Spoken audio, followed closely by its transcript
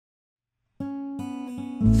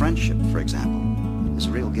Friendship, for example, is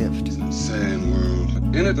a real gift. It's an insane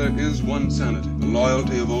world. In it there is one sanity, the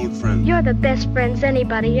loyalty of old friends. You're the best friends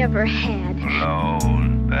anybody ever had.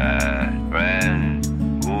 Alone, bad, friend,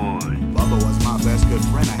 good. Bubba was my best good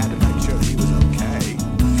friend. I had to make sure that he was okay.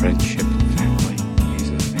 Friendship and family,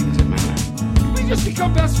 these are the things that matter. Can we just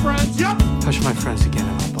become best friends? Yep! Touch my friends again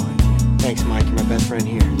and I'll bind you. Thanks, Mike. You're my best friend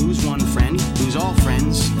here. Lose one friend, lose all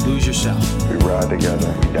friends, lose yourself. We ride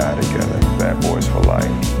together, we die together. Bad boys for life.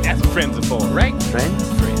 That's what friends are for, right?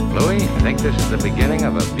 Friends? Louis, I think this is the beginning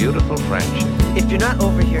of a beautiful friendship. If you're not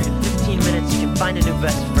over here in 15 minutes, you can find a new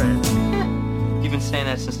best friend. You've been saying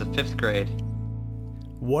that since the 5th grade.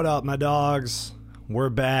 What up, my dogs? We're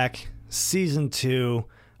back. Season 2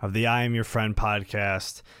 of the I Am Your Friend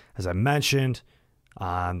podcast. As I mentioned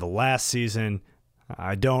on the last season,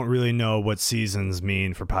 I don't really know what seasons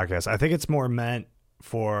mean for podcasts. I think it's more meant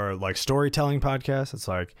for like storytelling podcasts. It's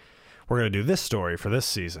like, we're going to do this story for this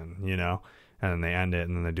season, you know, and then they end it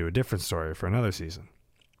and then they do a different story for another season.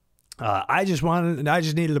 I just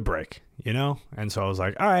needed a break, you know? And so I was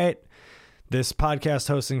like, all right, this podcast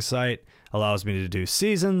hosting site allows me to do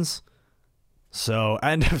seasons. So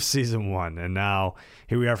end of season 1. And now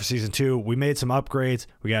here we are for season 2. We made some upgrades.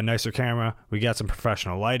 We got a nicer camera. We got some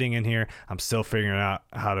professional lighting in here. I'm still figuring out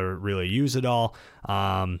how to really use it all.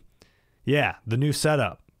 Yeah, the new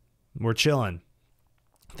setup. We're chilling.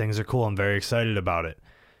 Things are cool. I'm very excited about it.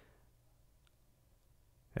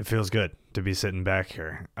 It feels good to be sitting back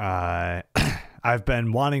here. I've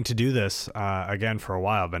been wanting to do this again for a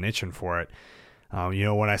while. I've been itching for it. You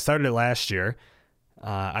know, when I started it last year,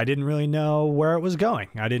 I didn't really know where it was going.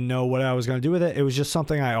 I didn't know what I was going to do with it. It was just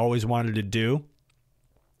something I always wanted to do.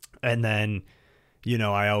 And then, you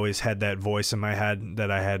know, I always had that voice in my head that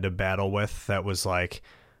I had to battle with that was like,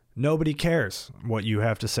 nobody cares what you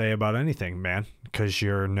have to say about anything, man, because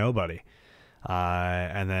you're nobody.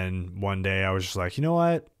 And then one day I was just like, you know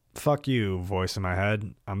what? Fuck you, voice in my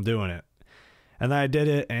head. I'm doing it. And then I did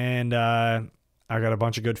it, and I got a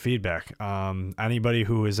bunch of good feedback. Anybody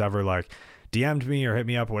who has ever like DM'd me or hit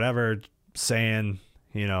me up, whatever, saying,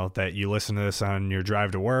 you know, that you listen to this on your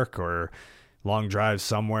drive to work or long drive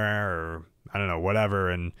somewhere or I don't know, whatever.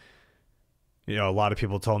 And, you know, a lot of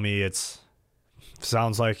people told me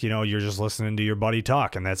sounds like, you know, you're just listening to your buddy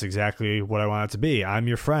talk. And that's exactly what I want it to be. I'm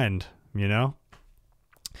your friend, you know,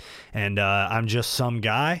 and I'm just some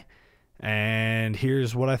guy. And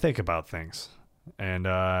here's what I think about things. And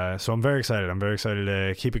so I'm very excited. I'm very excited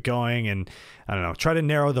to keep it going and, I don't know, try to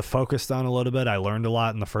narrow the focus down a little bit. I learned a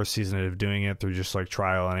lot in the first season of doing it through just like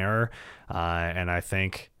trial and error. And I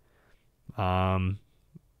think, yeah,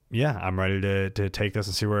 I'm ready to take this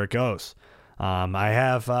and see where it goes. I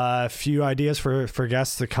have a few ideas for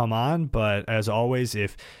guests to come on, but as always,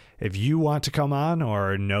 if you want to come on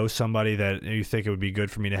or know somebody that you think it would be good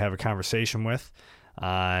for me to have a conversation with,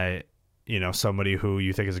 you know, somebody who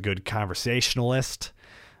you think is a good conversationalist,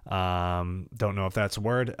 don't know if that's a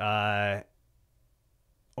word,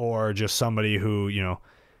 or just somebody who, you know,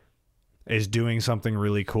 is doing something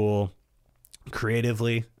really cool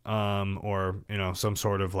creatively, or, you know, some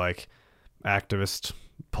sort of like activist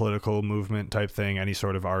political movement type thing, any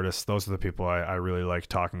sort of artist. Those are the people I really like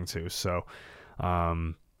talking to. So,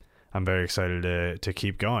 I'm very excited to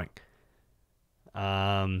keep going.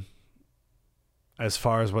 As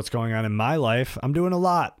far as what's going on in my life, I'm doing a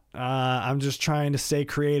lot. I'm just trying to stay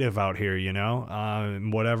creative out here, you know,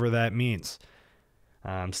 whatever that means.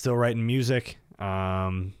 I'm still writing music.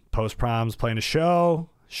 Post-prom's playing a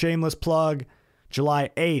show. Shameless plug.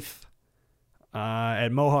 July 8th at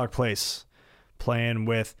Mohawk Place. Playing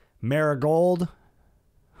with Marigold,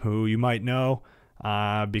 who you might know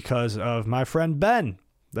because of my friend Ben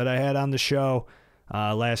that I had on the show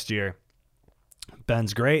last year.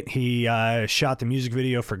 Ben's great. He shot the music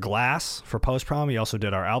video for Glass for Post-Prom. He also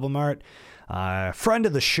did our album art. Friend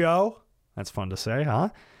of the show. That's fun to say, huh?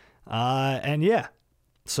 And yeah,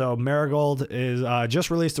 so Marigold is just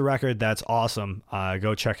released a record. That's awesome.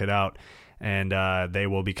 Go check it out. And they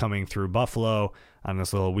will be coming through Buffalo on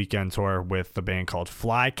this little weekend tour with the band called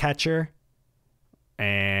Flycatcher.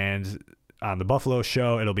 And on the Buffalo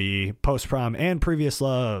show, it'll be Post-Prom and Previous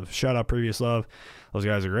Love. Shout out Previous Love. Those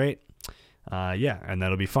guys are great. Yeah, and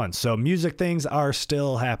that'll be fun. So music things are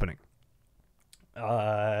still happening.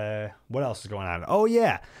 What else is going on? Oh,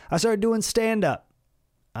 yeah. I started doing stand-up.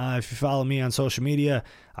 If you follow me on social media,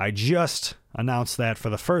 I just announced that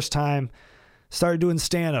for the first time. Started doing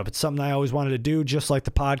stand-up. It's something I always wanted to do, just like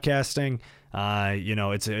the podcasting. You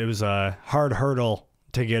know, it was a hard hurdle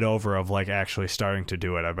to get over of like actually starting to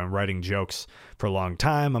do it. I've been writing jokes for a long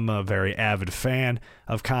time. I'm a very avid fan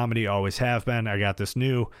of comedy, always have been. I got this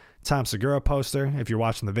new Tom Segura poster. If you're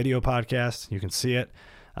watching the video podcast, you can see it.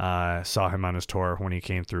 Saw him on his tour when he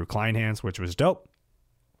came through Kleinhans, which was dope.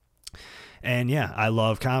 And yeah, I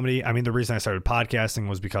love comedy. I mean, the reason I started podcasting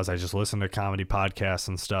was because I just listened to comedy podcasts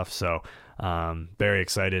and stuff. So very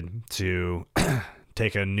excited to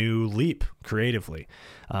take a new leap creatively.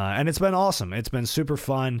 And it's been awesome. It's been super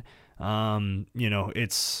fun.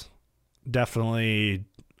 It's definitely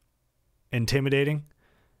intimidating.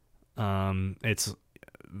 It's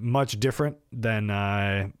much different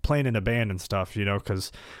than playing in a band and stuff,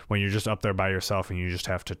 because when you're just up there by yourself and you just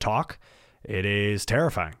have to talk, it is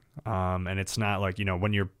terrifying. And it's not like,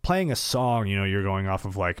 when you're playing a song, you're going off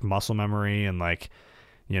of like muscle memory and like,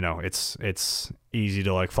 it's easy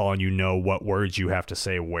to like follow and what words you have to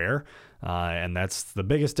say where. And that's the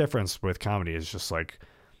biggest difference with comedy is just like,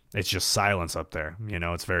 it's just silence up there.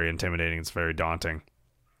 It's very intimidating. It's very daunting.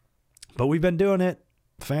 But we've been doing it,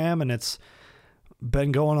 fam, and it's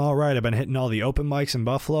been going all right. I've been hitting all the open mics in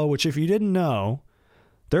Buffalo, which if you didn't know,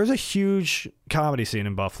 there's a huge comedy scene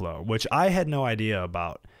in Buffalo, which I had no idea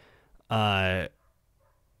about. But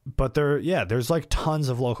there's like tons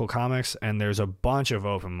of local comics and there's a bunch of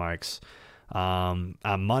open mics. On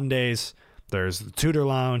Mondays, there's the Tudor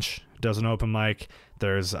Lounge, does an open mic.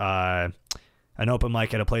 There's an open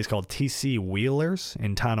mic at a place called TC Wheelers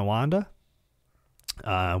in Tonawanda,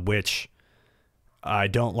 which I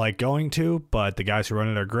don't like going to, but the guys who run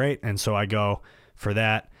it are great, and so I go for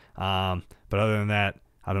that. But other than that,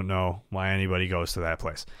 I don't know why anybody goes to that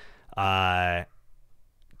place.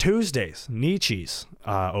 Tuesdays, Nietzsche's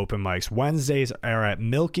open mics. Wednesdays are at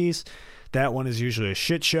Milky's. That one is usually a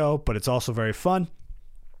shit show, but it's also very fun.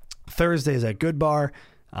 Thursdays at Good Bar.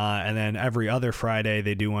 And then every other Friday,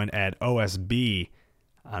 they do one at OSB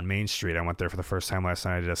on Main Street. I went there for the first time last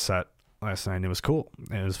night. I did a set last night, and it was cool.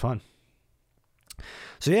 It was fun.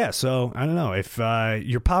 So I don't know. If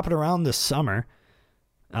you're popping around this summer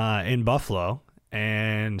in Buffalo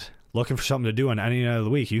and looking for something to do on any night of the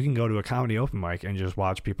week, you can go to a comedy open mic and just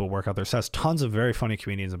watch people work out their sets. Tons of very funny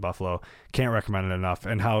comedians in Buffalo. Can't recommend it enough.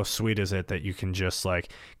 And how sweet is it that you can just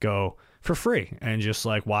like go for free and just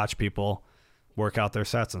like watch people work out their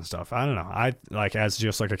sets and stuff. I don't know. I like, as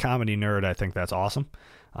just like a comedy nerd, I think that's awesome.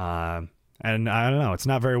 And I don't know. It's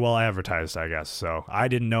not very well advertised, I guess. So I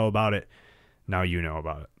didn't know about it. Now you know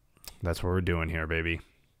about it. That's what we're doing here, baby.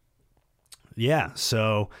 Yeah.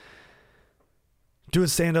 So doing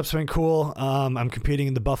stand-up's been cool. I'm competing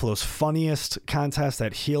in the Buffalo's Funniest contest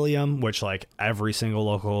at Helium, which like every single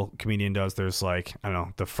local comedian does. There's like, I don't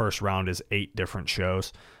know, the first round is 8 different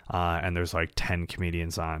shows, and there's like 10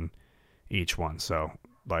 comedians on each one. So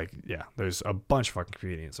like, yeah, there's a bunch of fucking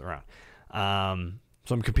comedians around.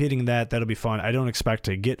 So I'm competing in that. That'll be fun. I don't expect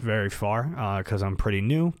to get very far because I'm pretty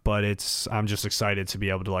new, but I'm just excited to be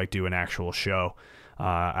able to like do an actual show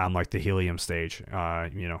on like the Helium stage,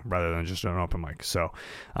 rather than just an open mic. So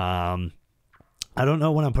I don't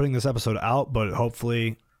know when I'm putting this episode out, but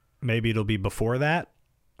hopefully maybe it'll be before that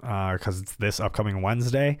because it's this upcoming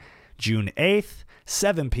Wednesday, June 8th,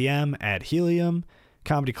 7 p.m. at Helium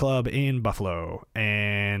Comedy Club in Buffalo.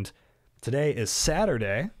 And today is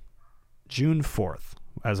Saturday, June 4th,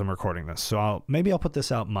 as I'm recording this. So I'll put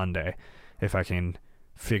this out Monday if I can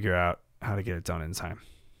figure out how to get it done in time.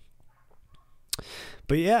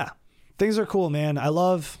 But yeah, things are cool, man. I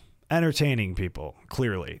love entertaining people,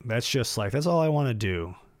 clearly. That's all I want to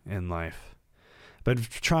do in life. But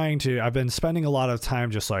I've been spending a lot of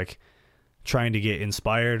time just like trying to get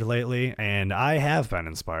inspired lately, and I have been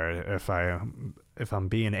inspired if I'm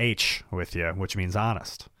being H with you, which means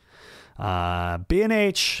honest. Being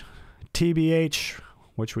H, TBH,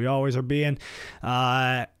 which we always are being.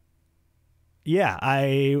 I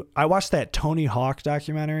watched that Tony Hawk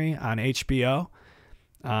documentary on HBO.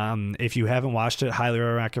 If you haven't watched it, highly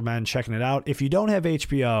recommend checking it out. If you don't have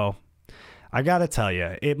HBO, I gotta tell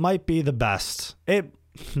you, it might be the best. It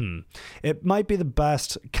might be the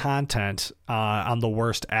best content on the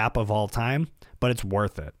worst app of all time, but it's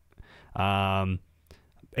worth it.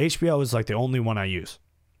 HBO is like the only one I use.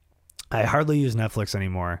 I hardly use Netflix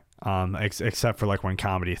anymore, except for like when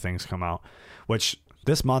comedy things come out, which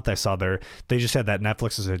this month I saw they just had that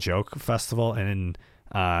Netflix is a Joke festival in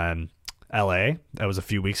LA. That was a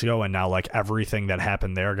few weeks ago, and now like everything that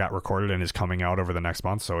happened there got recorded and is coming out over the next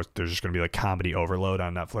month. So there's just going to be like comedy overload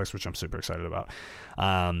on Netflix, which I'm super excited about.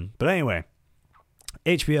 But anyway,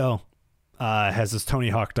 HBO has this Tony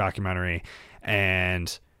Hawk documentary,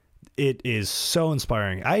 and it is so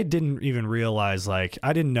inspiring. I didn't even realize, I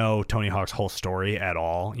didn't know Tony Hawk's whole story at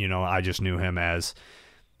all. I just knew him as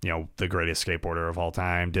the greatest skateboarder of all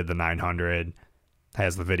time, did the 900,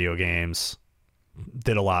 has the video games,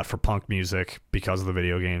 did a lot for punk music because of the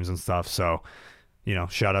video games and stuff. So,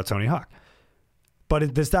 shout out Tony Hawk.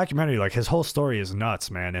 But this documentary, like, his whole story is nuts,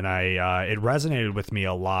 man. And it resonated with me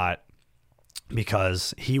a lot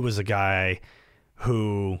because he was a guy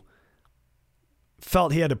who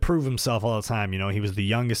felt he had to prove himself all the time. He was the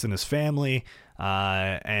youngest in his family,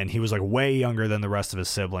 and he was like way younger than the rest of his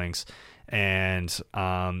siblings. And,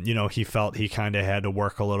 he felt he kind of had to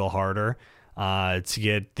work a little harder to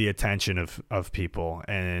get the attention of people.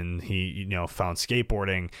 And he, found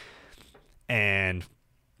skateboarding. And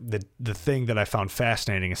the thing that I found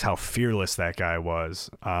fascinating is how fearless that guy was.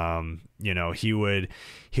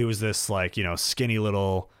 He was this like, skinny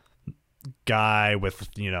little guy with,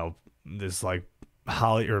 this like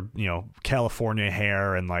California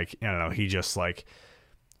hair, and like, he just like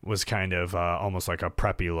was kind of almost like a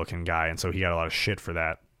preppy looking guy. And so he got a lot of shit for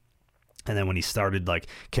that. And then when he started like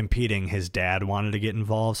competing, his dad wanted to get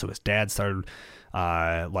involved. So his dad started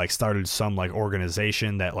some like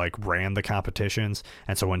organization that like ran the competitions.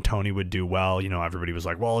 And so when Tony would do well, everybody was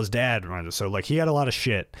like, well, his dad runs it. So like he had a lot of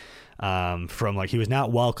shit from like, he was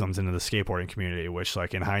not welcomed into the skateboarding community, which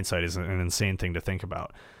like in hindsight is an insane thing to think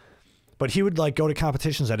about. But he would like go to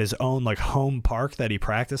competitions at his own like home park that he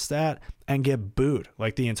practiced at and get booed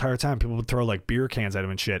like the entire time. People would throw like beer cans at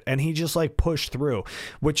him and shit. And he just like pushed through,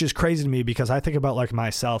 which is crazy to me because I think about like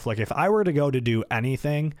myself. Like if I were to go to do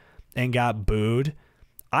anything and got booed,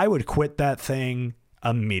 I would quit that thing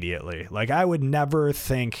immediately. Like I would never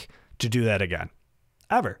think to do that again,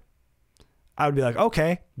 ever. I would be like,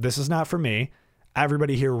 okay, this is not for me.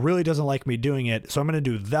 Everybody here really doesn't like me doing it. So I'm going to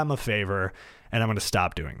do them a favor and I'm going to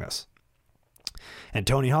stop doing this. And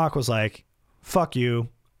Tony Hawk was like, fuck you.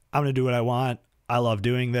 I'm going to do what I want. I love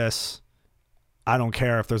doing this. I don't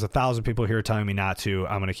care if there's 1,000 people here telling me not to.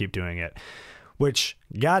 I'm going to keep doing it. Which,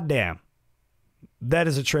 goddamn, that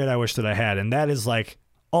is a trait I wish that I had. And that is like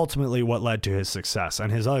ultimately what led to his success.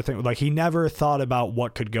 And his other thing, like he never thought about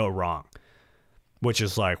what could go wrong, which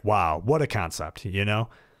is like, wow, what a concept,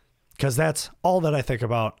 because that's all that I think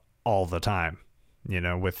about all the time,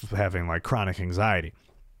 with having like chronic anxiety.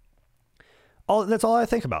 That's all I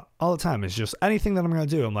think about all the time is just anything that I'm going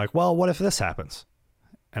to do. I'm like, well, what if this happens?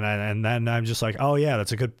 And then I'm just like, oh yeah,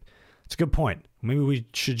 it's a good point. Maybe we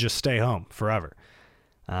should just stay home forever.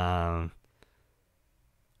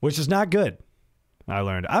 Which is not good.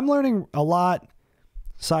 I'm learning a lot.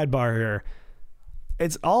 Sidebar here.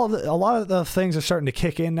 It's a lot of the things are starting to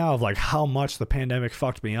kick in now of like how much the pandemic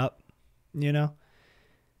fucked me up,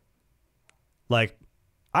 like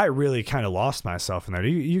I really kind of lost myself in there.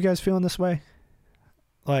 You guys feeling this way?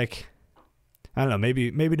 Like, I don't know,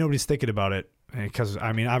 maybe nobody's thinking about it because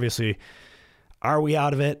I mean, obviously, are we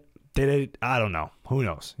out of it? Did it? I don't know. Who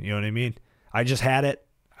knows? You know what I mean? I just had it.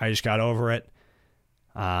 I just got over it.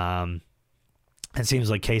 It seems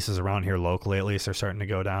like cases around here locally, at least, are starting to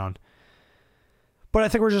go down. But I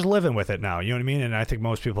think we're just living with it now. You know what I mean? And I think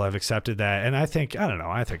most people have accepted that. And I think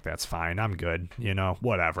that's fine. I'm good.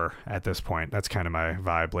 Whatever at this point. That's kind of my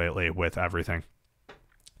vibe lately with everything.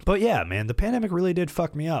 But yeah, man, the pandemic really did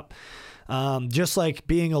fuck me up. Just like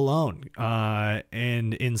being alone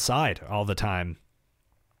and inside all the time.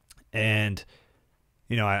 And,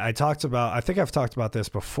 I think I've talked about this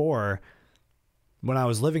before. When I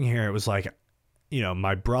was living here, it was like,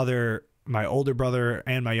 my older brother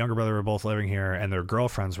and my younger brother were both living here and their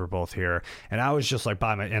girlfriends were both here. And I was just like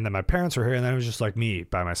and then my parents were here and then it was just like me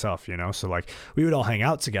by myself, So like we would all hang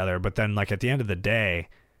out together, but then like at the end of the day,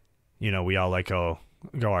 we all like go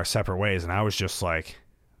our separate ways. And I was just like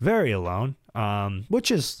very alone,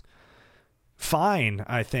 which is fine,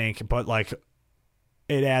 I think, but like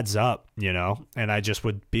it adds up, and I just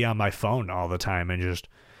would be on my phone all the time and just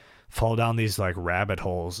fall down these like rabbit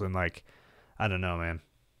holes. And like, I don't know, man.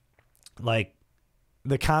 Like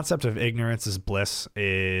the concept of ignorance is bliss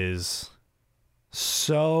is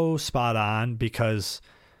so spot on because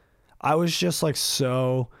I was just like,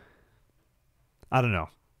 I don't know.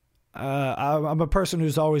 I'm a person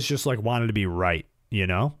who's always just like wanted to be right.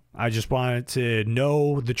 I just wanted to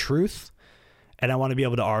know the truth and I want to be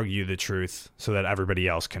able to argue the truth so that everybody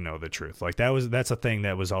else can know the truth. Like that's a thing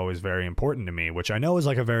that was always very important to me, which I know is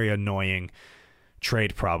like a very annoying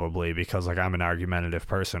trait probably because like I'm an argumentative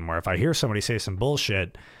person where if I hear somebody say some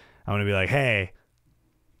bullshit, I'm going to be like, hey,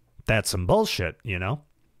 that's some bullshit, and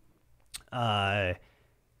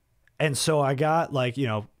so I got like,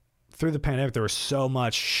 through the pandemic, there was so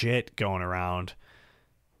much shit going around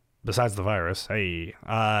besides the virus. Hey,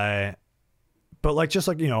 but like, just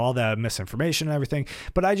like, all that misinformation and everything.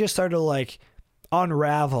 But I just started to like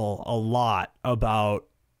unravel a lot about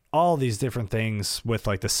all these different things with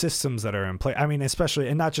like the systems that are in place. I mean, especially,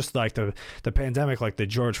 and not just like the pandemic, like the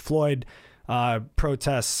George Floyd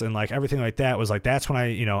protests and like everything like that was like, that's when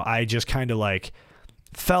I just kind of like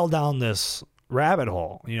fell down this rabbit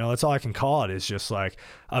hole. That's all I can call it, is just like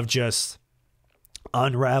of just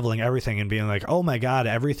unraveling everything and being like, oh my God,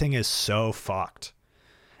 everything is so fucked.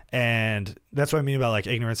 And that's what I mean about like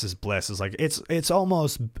ignorance is bliss. Is like, it's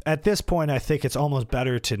almost at this point, I think it's almost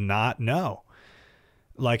better to not know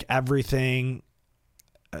like everything,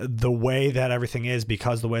 the way that everything is,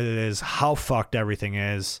 because the way that it is, how fucked everything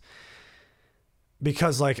is.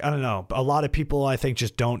 Because like, I don't know, a lot of people I think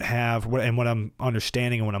just don't have, and what I'm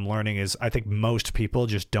understanding and what I'm learning is I think most people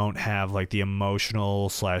just don't have like the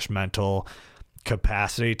emotional / mental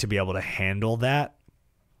capacity to be able to handle that.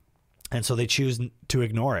 And so they choose to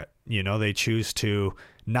ignore it. They choose to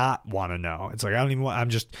not want to know. It's like, I don't even want, I'm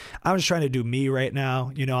just trying to do me right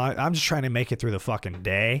now. I'm just trying to make it through the fucking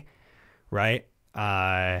day. Right.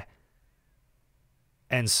 And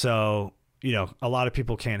so, a lot of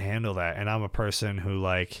people can't handle that. And I'm a person who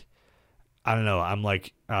like, I don't know, I'm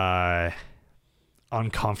like,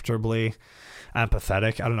 uncomfortably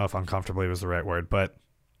empathetic. I don't know if uncomfortably was the right word, but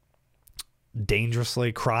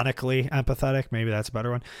dangerously, chronically empathetic. Maybe that's a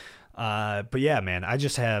better one. But yeah, man, I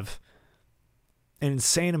just have an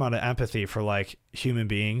insane amount of empathy for like human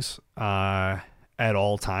beings, at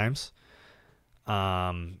all times,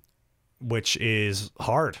 which is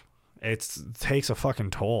hard. It takes a fucking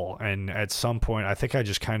toll. And at some point, I think I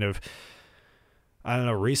just kind of, I don't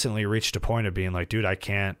know, recently reached a point of being like, dude,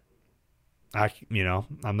 I'm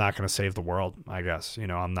not going to save the world, I guess.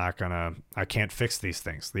 I can't fix these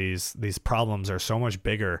things. These problems are so much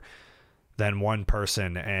bigger than one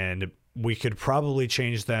person, and we could probably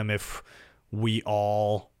change them if we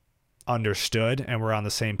all understood and were on the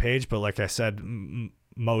same page. But like I said,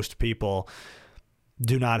 most people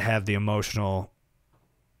do not have the emotional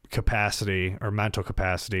capacity or mental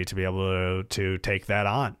capacity to be able to take that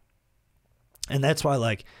on. And that's why,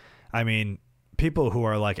 like, I mean, people who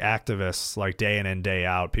are like activists, like day in and day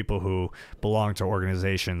out, people who belong to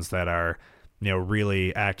organizations that are,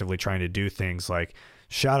 really actively trying to do things, like,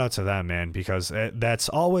 shout out to them, man, because that's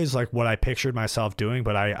always like what I pictured myself doing,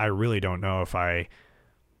 but I really don't know if I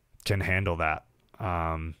can handle that.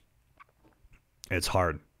 It's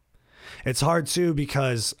hard. It's hard too,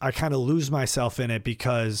 because I kind of lose myself in it,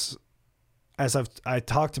 because as I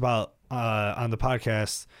talked about on the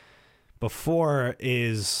podcast before,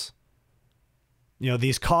 is,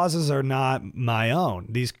 these causes are not my own.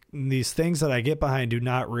 These things that I get behind do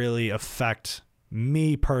not really affect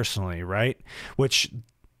me personally, right? Which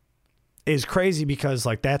is crazy, because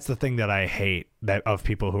like that's the thing that I hate, that of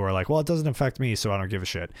people who are like, well, it doesn't affect me, so I don't give a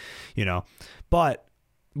shit, But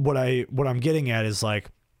what I'm getting at is like,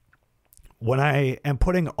 when I am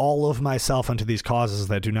putting all of myself into these causes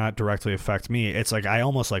that do not directly affect me, it's like I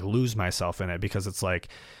almost like lose myself in it, because it's like,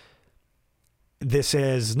 this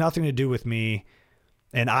has nothing to do with me,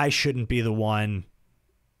 and I shouldn't be the one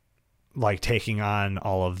like taking on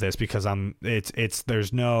all of this, because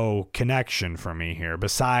there's no connection for me here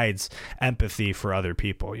besides empathy for other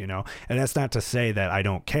people, and that's not to say that I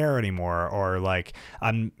don't care anymore, or like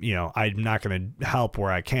I'm not going to help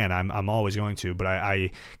where I can. I'm always going to, but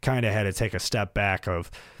I kind of had to take a step back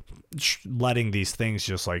of letting these things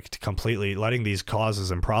just like completely, letting these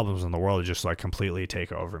causes and problems in the world just like completely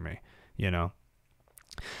take over me.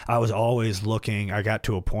 I was always looking, I got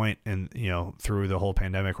to a point through the whole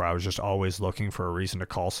pandemic where I was just always looking for a reason to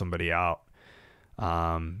call somebody out.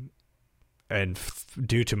 And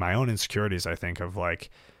due to my own insecurities, I think, of like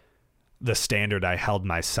the standard I held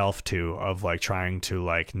myself to, of like trying to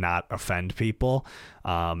like not offend people,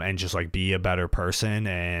 and just like be a better person,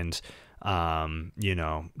 and,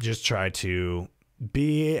 just try to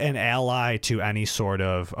be an ally to any sort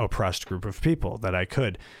of oppressed group of people that I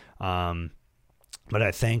could. But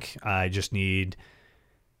I think I just need,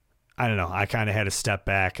 I don't know, I kind of had to step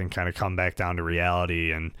back and kind of come back down to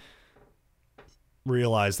reality and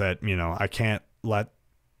realize that, I can't let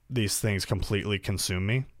these things completely consume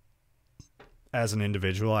me. As an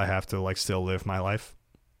individual, I have to like still live my life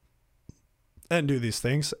and do these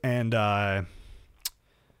things. And I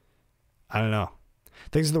don't know.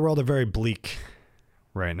 Things in the world are very bleak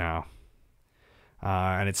right now.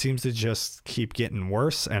 And it seems to just keep getting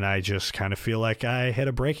worse. And I just kind of feel like I hit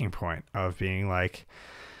a breaking point of being like,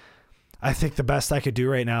 I think the best I could do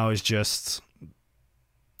right now is just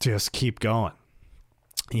keep going,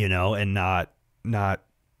 and not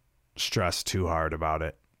stress too hard about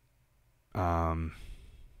it.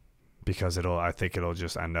 Because I think it'll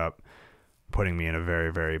just end up putting me in a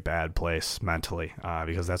very, very bad place mentally,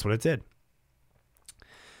 because that's what it did.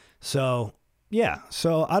 So yeah,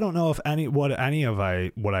 so I don't know if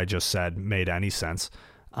what I just said made any sense,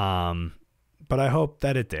 but I hope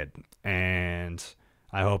that it did, and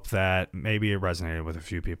I hope that maybe it resonated with a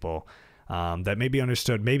few people, that maybe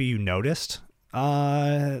understood, maybe you noticed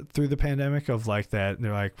through the pandemic of like that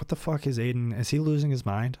they're like, what the fuck is Aiden? Is he losing his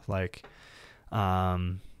mind? Like,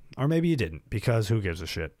 or maybe you didn't, because who gives a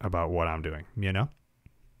shit about what I'm doing, you know?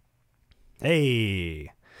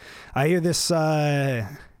 Hey, I hear this.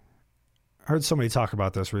 Heard somebody talk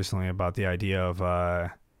about this recently, about the idea of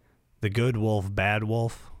the good wolf, bad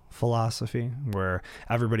wolf philosophy, where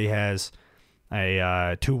everybody has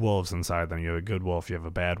two wolves inside them. You have a good wolf, you have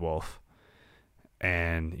a bad wolf,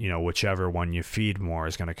 and you know, whichever one you feed more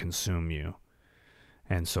is going to consume you.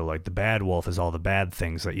 And so like the bad wolf is all the bad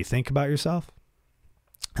things that you think about yourself,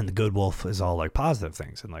 and the good wolf is all like positive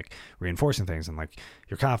things and like reinforcing things and like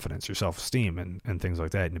your confidence, your self-esteem, and things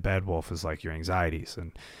like that. And the bad wolf is like your anxieties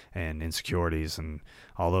and insecurities and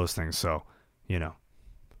all those things. So, you know,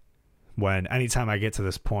 anytime I get to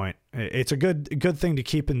this point, it's a good thing to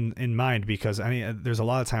keep in mind, because there's a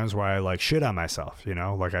lot of times where I like shit on myself, you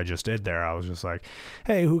know, like I just did there. I was just like,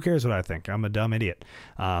 hey, who cares what I think? I'm a dumb idiot.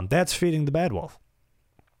 That's feeding the bad wolf,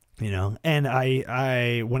 you know. And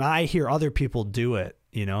I when I hear other people do it,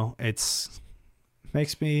 you know,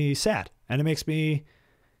 makes me sad, and it makes me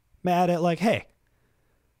mad at like, hey,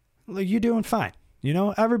 like, you're doing fine. You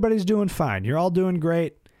know, everybody's doing fine. You're all doing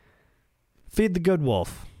great. Feed the good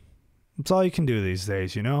wolf. That's all you can do these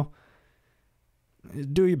days, you know?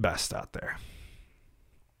 Do your best out there.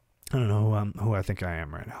 I don't know who I think I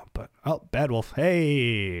am right now, but, oh, bad wolf.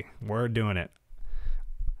 Hey, we're doing it.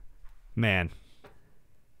 Man.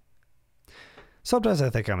 Sometimes I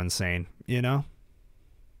think I'm insane, you know?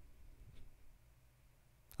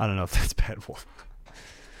 I don't know if that's bad wolf.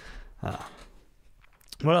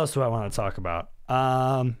 What else do I want to talk about?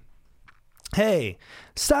 Hey,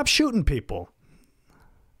 stop shooting people.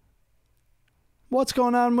 What's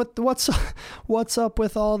going on with what's up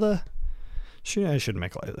with all the shooting? I shouldn't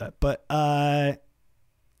make light of that, but that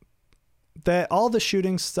all the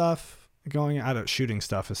shooting stuff going out of shooting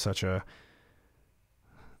stuff is such a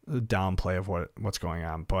downplay of what's going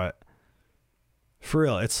on, but for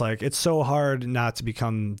real, it's like, it's so hard not to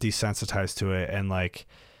become desensitized to it, and like,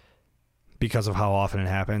 because of how often it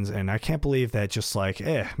happens. And I can't believe that just like,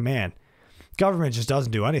 man, government just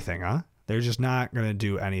doesn't do anything, huh? They're just not going to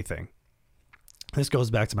do anything. This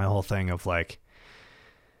goes back to my whole thing of like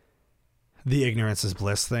the ignorance is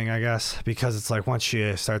bliss thing, I guess, because it's like, once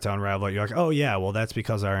you start to unravel it, you're like, oh yeah, well, that's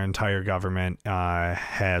because our entire government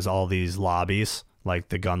has all these lobbies, like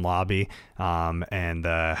the gun lobby, and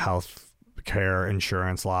the health care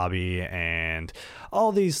insurance lobby, and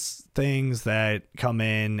all these things that come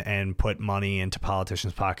in and put money into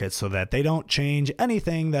politicians' pockets so that they don't change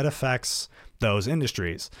anything that affects those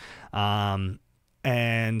industries. And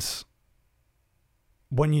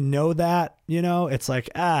when you know that, you know, it's like,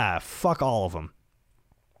 fuck all of them.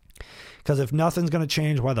 Because if nothing's going to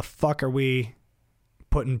change, why the fuck are we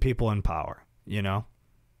putting people in power, you know?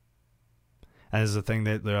 And this is the thing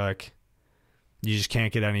that they're like, you just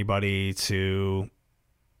can't get anybody to...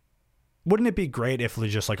 Wouldn't it be great if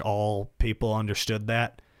just like all people understood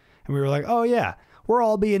that? And we were like, oh yeah, we're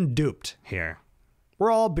all being duped here.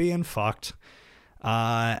 We're all being fucked.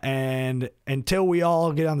 And until we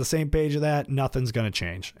all get on the same page of that, nothing's going to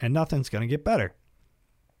change and nothing's going to get better.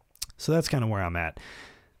 So that's kind of where I'm at.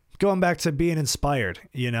 Going back to being inspired,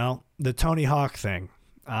 you know, the Tony Hawk thing,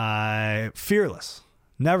 fearless,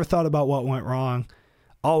 never thought about what went wrong,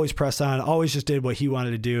 always pressed on, always just did what he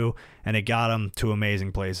wanted to do, and it got him to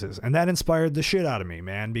amazing places. And that inspired the shit out of me,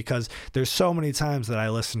 man, because there's so many times that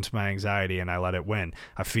I listen to my anxiety and I let it win.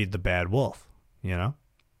 I feed the bad wolf, you know?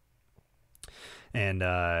 And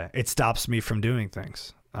it stops me from doing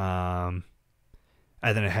things. And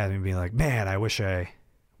then it had me be like, man, I wish I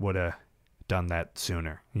would have done that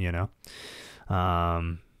sooner, you know?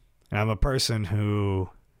 And I'm a person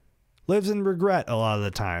who lives in regret a lot of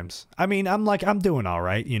the times. I mean, I'm doing all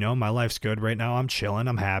right, you know? My life's good right now. I'm chilling.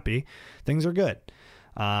 I'm happy. Things are good.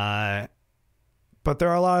 But there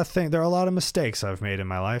are a lot of mistakes I've made in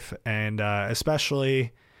my life, and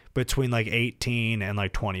especially between like 18 and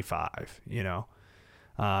like 25, you know?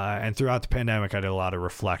 And throughout the pandemic, I did a lot of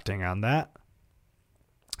reflecting on that.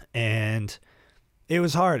 And it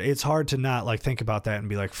was hard. It's hard to not like think about that and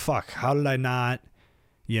be like, fuck, how did I not,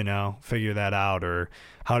 you know, figure that out? Or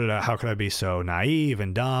how could I be so naive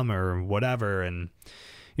and dumb or whatever? And,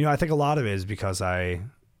 you know, I think a lot of it is because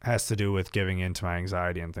has to do with giving in to my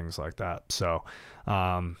anxiety and things like that. So,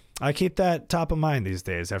 I keep that top of mind these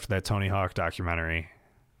days after that Tony Hawk documentary.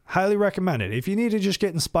 Highly recommend it. If you need to just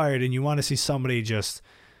get inspired and you want to see somebody just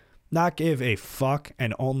not give a fuck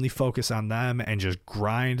and only focus on them and just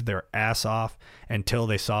grind their ass off until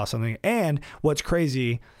they saw something. And what's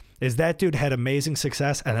crazy is that dude had amazing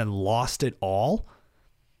success and then lost it all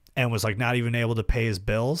and was like not even able to pay his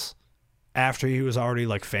bills after he was already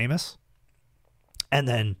like famous, and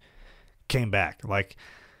then came back. Like,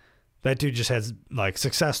 that dude just has like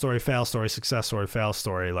success story, fail story, success story, fail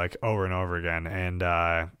story, like over and over again.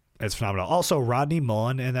 And it's phenomenal. Also, Rodney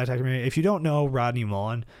Mullen in that documentary. If you don't know Rodney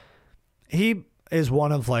Mullen, he is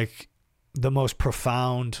one of like the most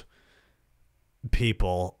profound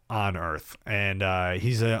people on earth. And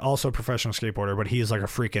he's also a professional skateboarder, but he's like a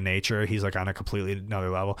freak of nature. He's like on a completely another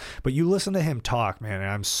level. But you listen to him talk, man, and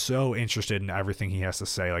I'm so interested in everything he has to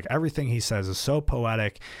say. Like, everything he says is so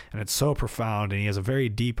poetic and it's so profound, and he has a very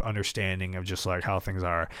deep understanding of just like how things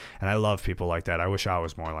are. And I love people like that. I wish I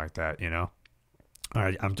was more like that, you know? All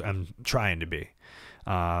right, I'm trying to be.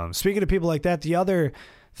 Speaking of people like that, the other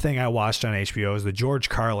thing I watched on HBO is the George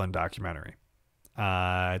Carlin documentary.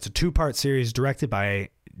 It's a 2-part series directed by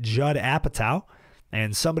Judd Apatow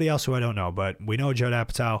and somebody else who I don't know, but we know Judd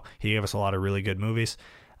Apatow. He gave us a lot of really good movies.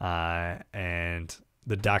 And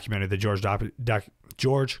the documentary, the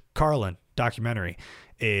George Carlin documentary,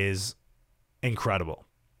 is incredible.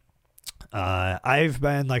 I've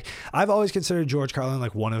always considered George Carlin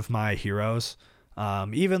like one of my heroes.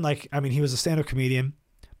 Even like, I mean, he was a stand-up comedian,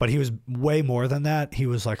 but he was way more than that. He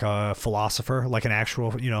was like a philosopher, like an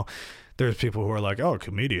actual, you know, there's people who are like, oh,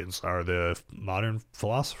 comedians are the modern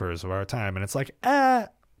philosophers of our time. And it's like,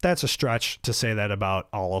 that's a stretch to say that about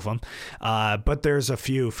all of them. But there's a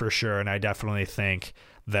few for sure. And I definitely think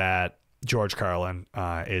that George Carlin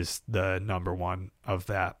is the number one of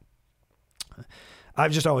that.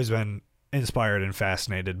 I've just always been inspired and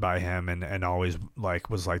fascinated by him, and always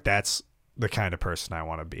like was like, that's the kind of person I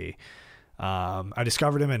want to be. I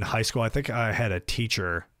discovered him in high school. I think I had a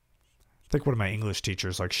teacher, I think one of my English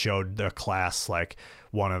teachers like showed the class like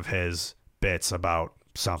one of his bits about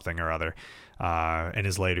something or other in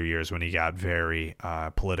his later years when he got very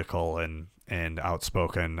political and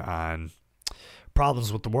outspoken on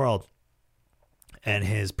problems with the world. And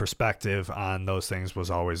his perspective on those things was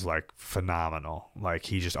always like phenomenal. Like,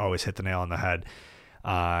 he just always hit the nail on the head.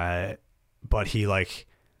 But he like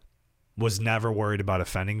was never worried about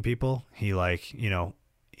offending people. He like, you know,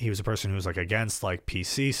 he was a person who was like against like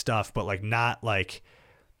PC stuff, but like not like,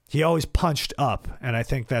 he always punched up. And I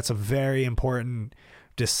think that's a very important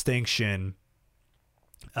distinction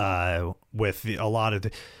with a lot of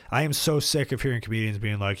I am so sick of hearing comedians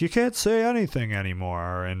being like, you can't say anything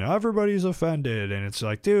anymore and everybody's offended. And it's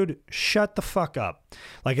like, dude, shut the fuck up.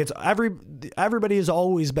 Like, it's everybody has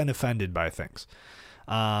always been offended by things.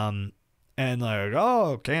 And like,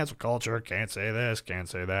 oh, cancel culture, can't say this, can't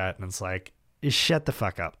say that. And it's like, you shut the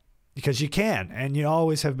fuck up, because you can, and you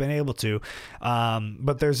always have been able to.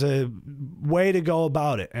 But there's a way to go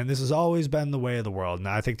about it. And this has always been the way of the world. And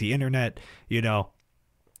I think the internet, you know,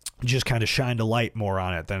 just kind of shined a light more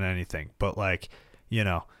on it than anything. But like, you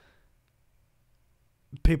know,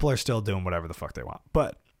 people are still doing whatever the fuck they want.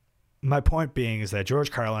 But my point being is that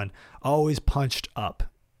George Carlin always punched up.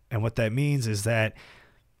 And what that means is that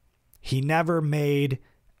he never made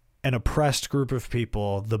an oppressed group of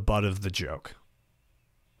people the butt of the joke.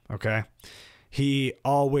 Okay? He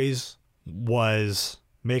always was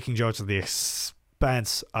making jokes at the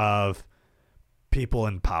expense of people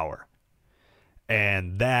in power.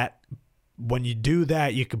 And that, when you do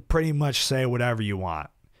that, you can pretty much say whatever you want,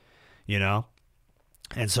 you know?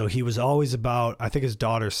 And so he was always about, I think his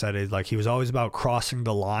daughter said it, like, he was always about crossing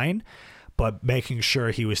the line, but making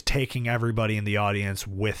sure he was taking everybody in the audience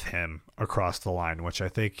with him across the line, which I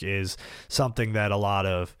think is something that a lot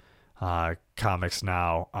of comics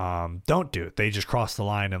now don't do. They just cross the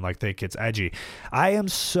line and like think it's edgy.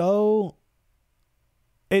 It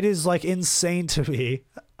is like insane to me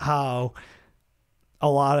how a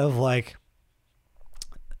lot of like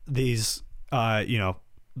these, you know,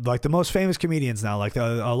 like the most famous comedians now, like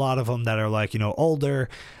a lot of them that are like, you know, older,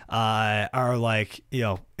 are like, you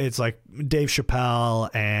know, it's like Dave Chappelle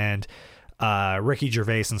and Ricky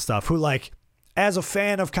Gervais and stuff, who like, as a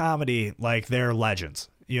fan of comedy, like, they're legends.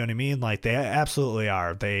 You know what I mean? Like, they absolutely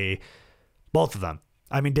are. Both of them.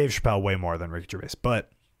 I mean, Dave Chappelle way more than Ricky Gervais,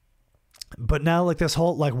 but now like this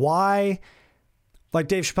whole, like, why? Like,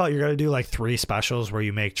 Dave Chappelle, you're going to do like 3 specials where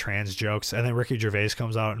you make trans jokes, and then Ricky Gervais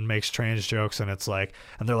comes out and makes trans jokes, and it's like,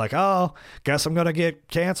 and they're like, oh, guess I'm going to get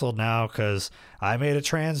canceled now because I made a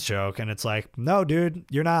trans joke. And it's like, no, dude,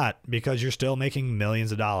 you're not, because you're still making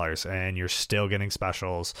millions of dollars and you're still getting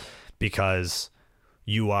specials because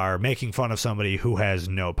you are making fun of somebody who has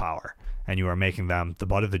no power, and you are making them the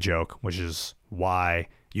butt of the joke, which is why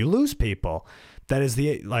you lose people. That is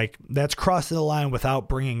that's crossing the line without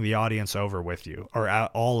bringing the audience over with you, or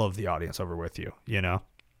all of the audience over with you, you know?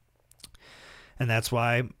 And that's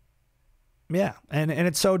why, yeah. And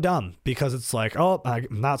it's so dumb, because it's like, oh,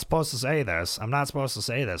 I'm not supposed to say this. I'm not supposed to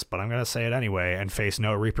say this, but I'm going to say it anyway and face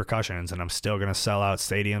no repercussions. And I'm still going to sell out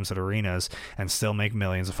stadiums and arenas and still make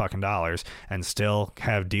millions of fucking dollars and still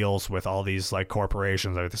have deals with all these like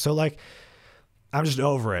corporations. So like, I'm just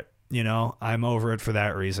over it, you know? I'm over it for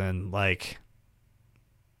that reason. Like,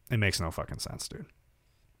 it makes no fucking sense, dude.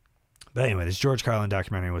 But anyway, this George Carlin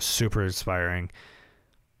documentary was super inspiring.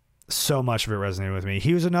 So much of it resonated with me.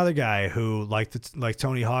 He was another guy who, like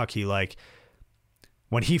Tony Hawk, he like,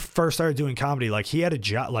 when he first started doing comedy, like he had a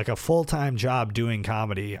job, like a full-time job doing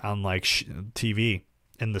comedy on like TV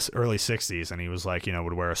in the early 60s. And he was like, you know,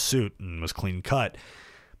 would wear a suit and was clean cut.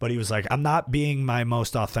 But he was like, I'm not being my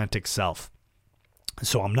most authentic self.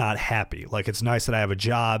 So I'm not happy. Like, it's nice that I have a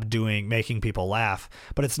job making people laugh,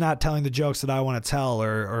 but it's not telling the jokes that I want to tell,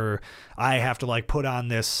 or I have to like put on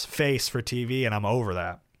this face for TV, and I'm over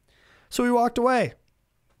that. So he walked away,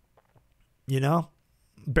 you know,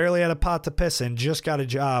 barely had a pot to piss in, just got a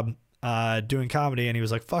job doing comedy. And he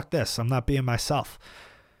was like, fuck this. I'm not being myself.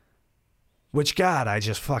 Which, God, I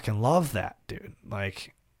just fucking love that, dude.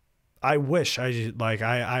 Like, I wish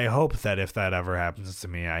I hope that if that ever happens to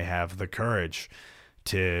me, I have the courage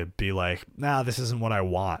to be like, nah, this isn't what I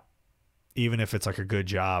want. Even if it's like a good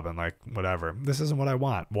job and like whatever, this isn't what I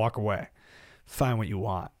want. Walk away. Find what you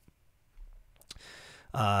want.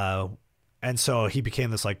 And so he became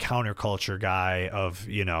this like counterculture guy of,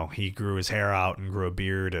 you know, he grew his hair out and grew a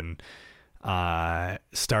beard and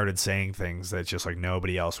started saying things that just like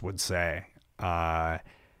nobody else would say. And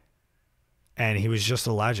he was just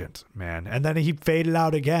a legend, man. And then he faded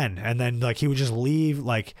out again. And then like he would just leave,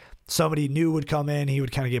 like somebody new would come in. He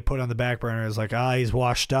would kind of get put on the back burner. It's like, he's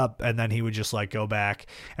washed up. And then he would just like go back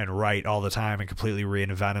and write all the time and completely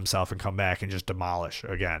reinvent himself and come back and just demolish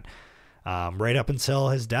again. Right up until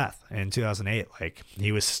his death in 2008. Like,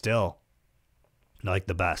 he was still like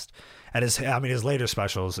the best. And his later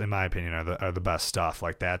specials, in my opinion, are the best stuff.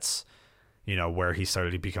 Like, that's, you know, where he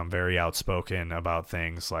started to become very outspoken about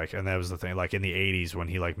things. Like, and that was the thing, like in the 80s when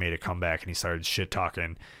he like made a comeback and he started shit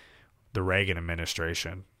talking the Reagan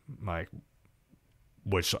administration, like,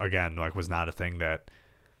 which again, like, was not a thing that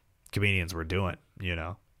comedians were doing, you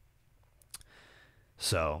know?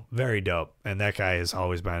 So very dope. And that guy has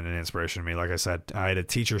always been an inspiration to me. Like I said, I had a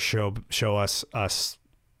teacher show us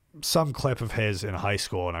some clip of his in high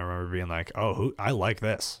school. And I remember being like, oh, I like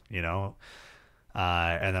this, you know?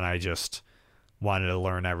 And then I just wanted to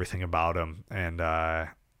learn everything about him. And I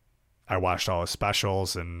watched all his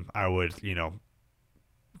specials, and I would, you know,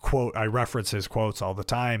 I reference his quotes all the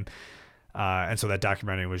time. And so that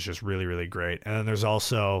documentary was just really, really great. And then there's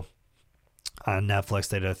also on Netflix,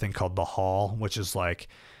 they did a thing called The Hall, which is like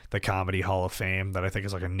the Comedy Hall of Fame that I think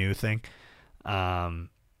is like a new thing. And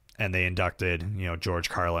they inducted, you know, George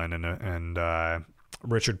Carlin and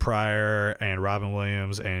Richard Pryor and Robin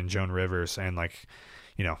Williams and Joan Rivers, and like,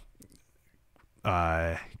 you know,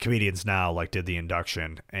 comedians now like did the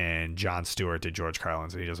induction, and Jon Stewart did George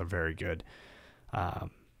Carlin's, and he does a very good,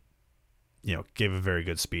 you know, gave a very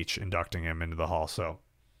good speech inducting him into the hall. So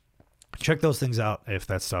check those things out if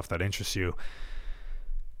that's stuff that interests you.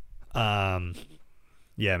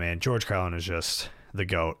 Yeah, man, George Carlin is just the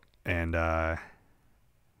GOAT. And I'm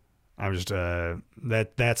just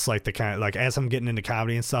that's like the kind of, like, as I'm getting into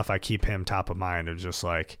comedy and stuff, I keep him top of mind, of just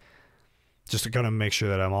like, just to kind of make sure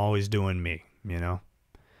that I'm always doing me, you know,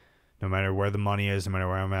 no matter where the money is, no matter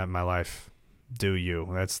where I'm at in my life, do you.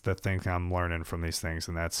 That's the thing I'm learning from these things.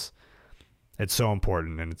 And it's so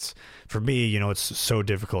important. And it's, for me, you know, it's so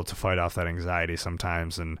difficult to fight off that anxiety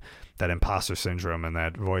sometimes, and that imposter syndrome, and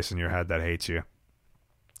that voice in your head that hates you.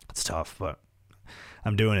 It's tough, but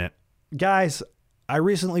I'm doing it. Guys, I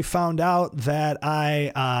recently found out that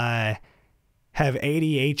I have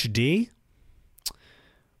ADHD,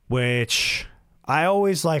 which I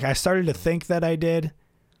always I started to think that I did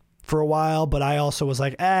for a while, but I also was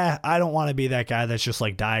like, I don't want to be that guy that's just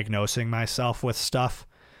like diagnosing myself with stuff,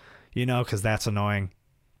 you know, because that's annoying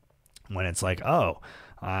when it's like, oh,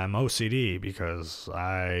 I'm OCD because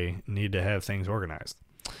I need to have things organized,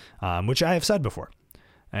 which I have said before,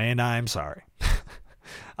 and I'm sorry.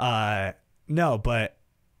 No, but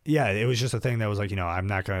yeah, it was just a thing that was like, you know, I'm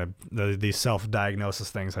not going to, these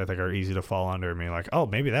self-diagnosis things I think are easy to fall under me, like, oh,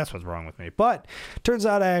 maybe that's what's wrong with me. But turns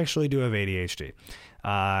out I actually do have ADHD.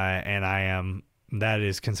 And I am that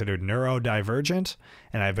is considered neurodivergent.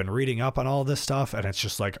 And I've been reading up on all this stuff, and it's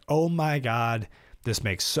just like, oh my God, this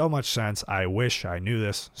makes so much sense. I wish I knew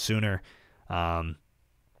this sooner,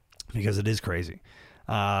 because it is crazy.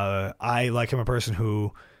 I'm a person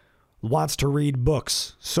who wants to read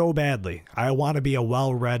books so badly. I want to be a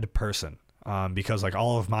well-read person, because like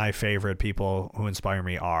all of my favorite people who inspire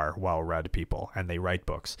me are well-read people, and they write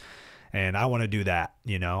books. And I want to do that,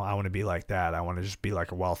 you know. I want to be like that. I want to just be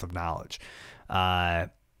like a wealth of knowledge.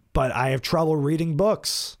 But I have trouble reading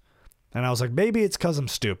books. And I was like, maybe it's because I'm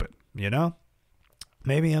stupid, you know?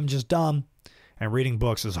 Maybe I'm just dumb, and reading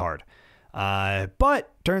books is hard.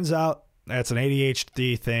 But turns out that's an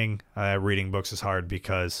ADHD thing. Reading books is hard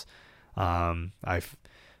because I've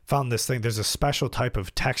found this thing. There's a special type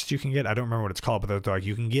of text you can get. I don't remember what it's called, but they're like,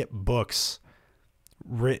 you can get books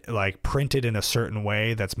like printed in a certain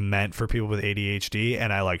way that's meant for people with ADHD,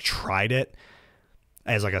 and I like tried it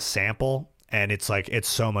as like a sample, and it's like it's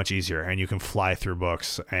so much easier, and you can fly through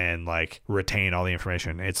books and like retain all the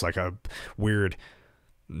information. It's like a weird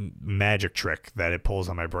magic trick that it pulls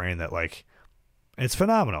on my brain that like it's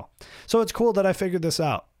phenomenal. So it's cool that I figured this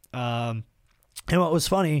out. And what was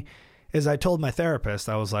funny is I told my therapist,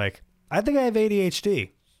 I was like, I think I have ADHD,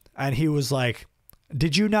 and he was like,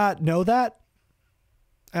 did you not know that?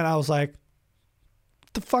 And I was like,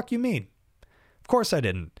 what the fuck you mean? Of course I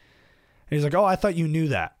didn't. And he's like, oh, I thought you knew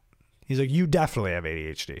that. He's like, you definitely have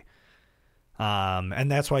ADHD. And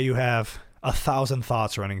that's why you have 1,000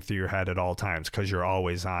 thoughts running through your head at all times, because you're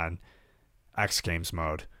always on X Games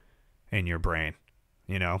mode in your brain,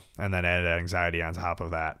 you know, and then add anxiety on top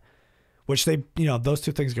of that, which they, you know, those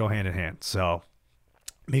two things go hand in hand. So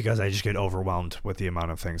because I just get overwhelmed with the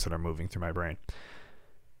amount of things that are moving through my brain.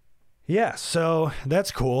 Yeah, so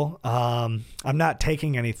that's cool. I'm not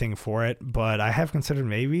taking anything for it, but I have considered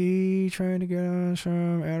maybe trying to get on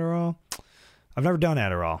some Adderall. I've never done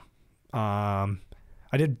Adderall.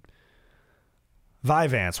 I did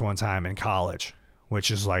Vyvanse one time in college,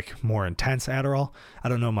 which is like more intense Adderall. I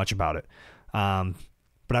don't know much about it.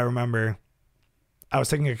 But I remember I was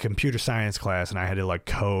taking a computer science class, and I had to like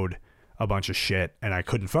code a bunch of shit, and I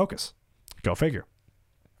couldn't focus. Go figure.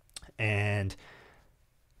 And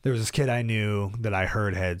there was this kid I knew that I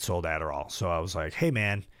heard had sold Adderall. So I was like, hey,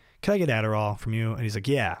 man, can I get Adderall from you? And he's like,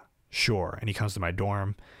 yeah, sure. And he comes to my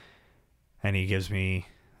dorm, and he gives me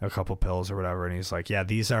a couple pills or whatever. And he's like, yeah,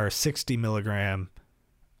 these are 60 milligram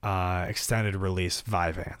extended release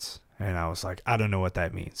Vyvanse. And I was like, I don't know what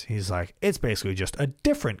that means. He's like, it's basically just a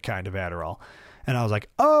different kind of Adderall. And I was like,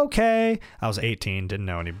 okay. I was 18, didn't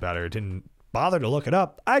know any better, didn't bother to look it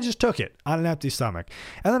up. I just took it on an empty stomach.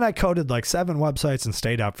 And then I coded like 7 websites and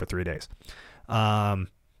stayed up for 3 days.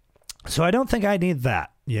 So I don't think I need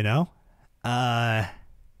that, you know? But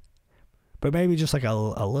maybe just like a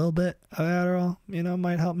little bit of Adderall, you know,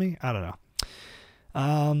 might help me. I don't know.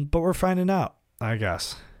 But we're finding out, I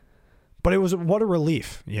guess. But it was, what a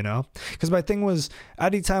relief, you know? Because my thing was,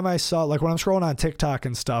 anytime I saw, like when I'm scrolling on TikTok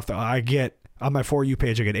and stuff, I get, on my For You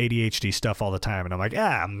page, I get ADHD stuff all the time. And I'm like,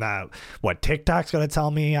 I'm not, what, TikTok's going to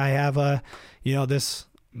tell me I have a, you know, this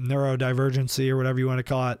neurodivergency or whatever you want to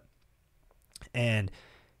call it. And,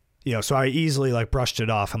 you know, so I easily like brushed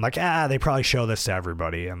it off. I'm like, they probably show this to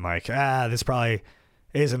everybody. And like, this probably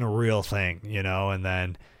isn't a real thing, you know? And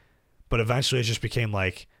then, but eventually it just became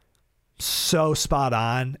like so spot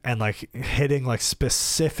on and like hitting like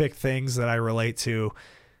specific things that I relate to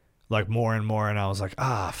like more and more. And I was like,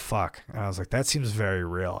 fuck. And I was like, that seems very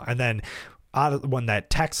real. And then when that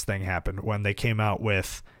text thing happened, when they came out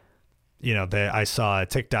with, you know, I saw a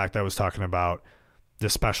TikTok that was talking about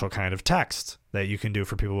this special kind of text that you can do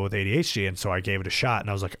for people with ADHD. And so I gave it a shot, and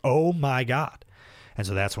I was like, oh my God. And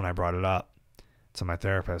so that's when I brought it up to my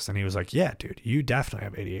therapist, and he was like, yeah, dude, you definitely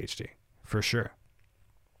have ADHD for sure.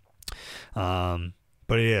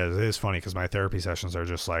 But it is funny because my therapy sessions are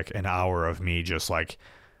just like an hour of me just like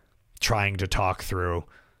trying to talk through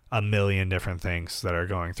a million different things that are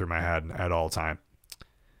going through my head at all time.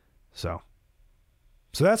 So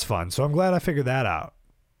that's fun. So I'm glad I figured that out,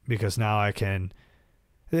 because now I can,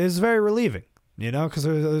 it's very relieving, you know, because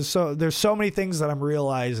there's so many things that I'm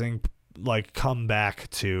realizing like come back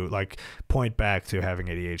to like point back to having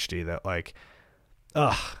ADHD that like,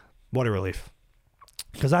 what a relief.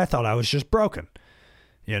 Because I thought I was just broken,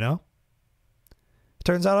 you know?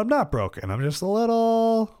 Turns out I'm not broken. I'm just a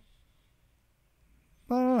little,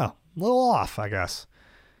 I don't know, a little off, I guess.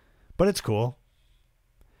 But it's cool.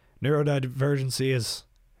 Neurodivergency is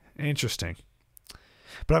interesting.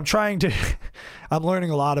 But I'm learning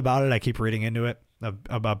a lot about it. I keep reading into it,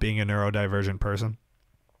 about being a neurodivergent person.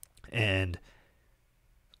 And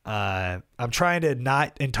I'm trying to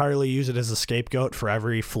not entirely use it as a scapegoat for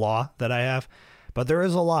every flaw that I have, but there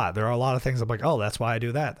is a lot. There are a lot of things I'm like, oh, that's why I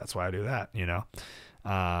do that. That's why I do that, you know?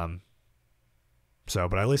 But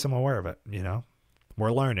at least I'm aware of it, you know?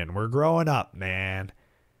 We're learning. We're growing up, man.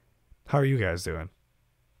 How are you guys doing?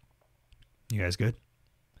 You guys good?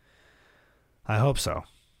 I hope so.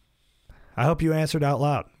 I hope you answered out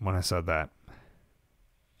loud when I said that.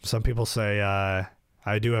 Some people say,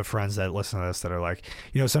 I do have friends that listen to this that are like,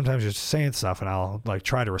 you know, sometimes you're just saying stuff and I'll like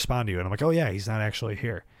try to respond to you. And I'm like, oh yeah, he's not actually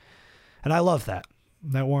here. And I love that.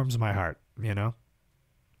 That warms my heart, you know?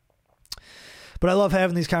 But I love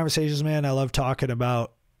having these conversations, man. I love talking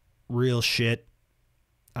about real shit.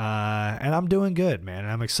 And I'm doing good, man.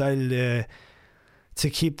 I'm excited to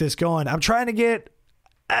keep this going. I'm trying to get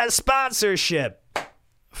a sponsorship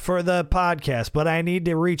for the podcast, but I need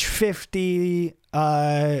to reach 50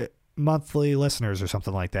 monthly listeners or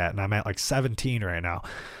something like that, and I'm at like 17 right now.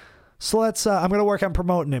 So I'm going to work on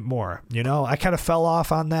promoting it more, you know? I kind of fell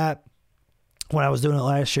off on that when I was doing it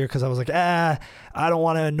last year because I was like, I don't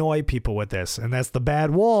want to annoy people with this, and that's the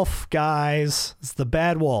bad wolf, guys. It's the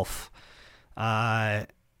bad wolf. I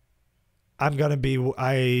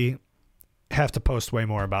have to post way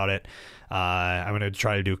more about it. I'm going to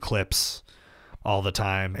try to do clips all the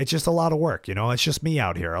time. It's just a lot of work, you know? It's just me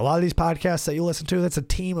out here. A lot of these podcasts that you listen to, that's a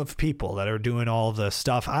team of people that are doing all the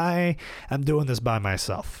stuff. I am doing this by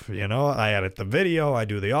myself, you know? I edit the video, I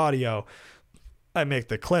do the audio, I make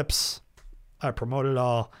the clips, I promote it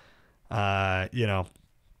all, you know?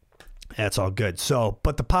 That's all good. So,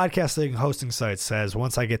 but the podcasting hosting site says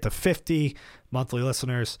once I get to 50 monthly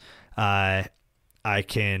listeners, I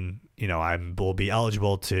can, you know, will be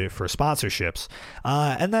eligible for sponsorships.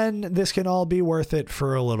 And then this can all be worth it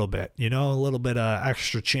for a little bit, you know, a little bit of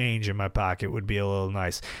extra change in my pocket would be a little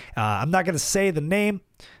nice. I'm not going to say the name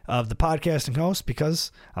of the podcasting host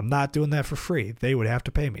because I'm not doing that for free. They would have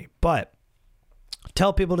to pay me, but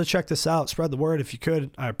tell people to check this out. Spread the word if you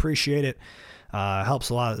could. I appreciate it. Helps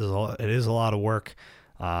a lot. It is a lot of work.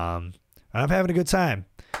 And I'm having a good time.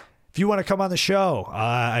 If you want to come on the show,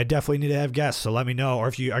 I definitely need to have guests. So let me know. Or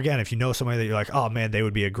if you know somebody that you're like, oh man, they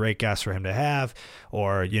would be a great guest for him to have,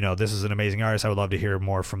 or, you know, this is an amazing artist, I would love to hear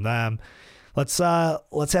more from them. Let's have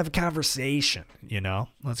a conversation, you know,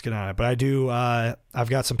 let's get on it. But I've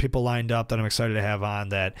got some people lined up that I'm excited to have on,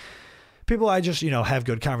 that people I just, you know, have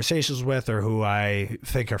good conversations with, or who I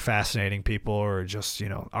think are fascinating people, or just, you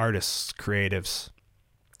know, artists, creatives,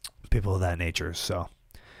 people of that nature. So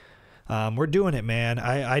we're doing it, man.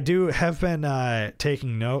 I have been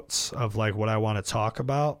taking notes of like what I want to talk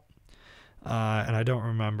about, and I don't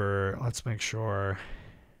remember. Let's make sure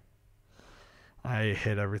I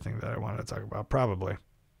hit everything that I wanted to talk about. Probably.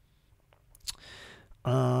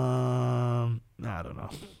 I don't know.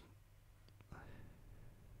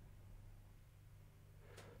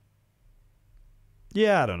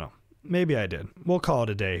 Yeah, I don't know. Maybe I did. We'll call it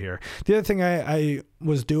a day here. The other thing I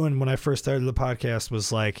was doing when I first started the podcast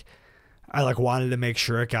was like, I like wanted to make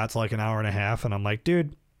sure it got to like an hour and a half. And I'm like,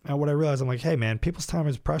 dude, what I realized, I'm like, hey man, people's time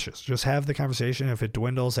is precious. Just have the conversation. If it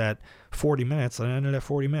dwindles at 40 minutes, then end it at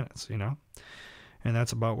 40 minutes, you know? And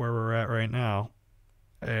that's about where we're at right now.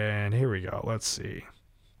 And here we go. Let's see.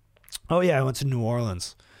 Oh yeah, I went to New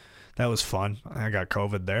Orleans. That was fun. I got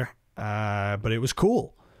COVID there. But it was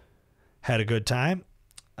cool. Had a good time.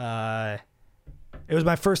 It was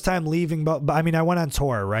my first time leaving, but I mean, I went on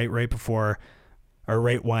tour right before, or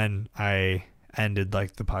right when I ended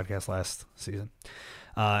like the podcast last season.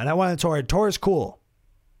 And I went on tour. Tour is cool,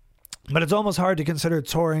 but it's almost hard to consider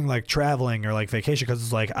touring like traveling or like vacation, because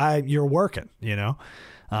it's like you're working, you know.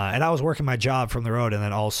 And I was working my job from the road, and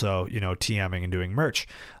then also, you know, TMing and doing merch,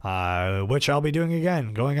 which I'll be doing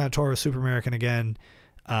again, going on tour with Super American again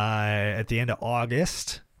at the end of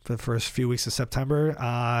August. For the first few weeks of September,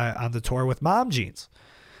 on the tour with Mom Jeans,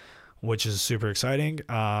 which is super exciting.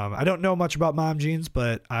 I don't know much about Mom Jeans,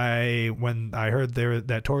 but when I heard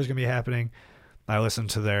that tour is going to be happening, I listened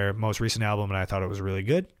to their most recent album, and I thought it was really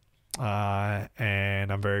good.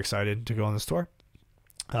 And I'm very excited to go on this tour.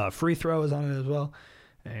 Free Throw is on it as well,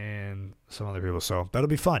 and some other people. So that'll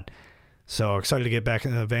be fun. So excited to get back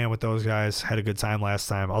in the van with those guys. Had a good time last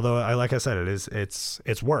time. Although, like I said,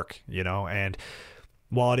 it's work, you know, and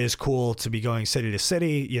while it is cool to be going city to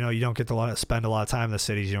city, you know, you don't get to spend a lot of time in the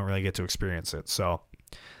cities. You don't really get to experience it. So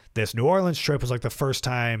this New Orleans trip was like the first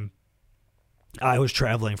time I was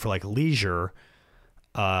traveling for like leisure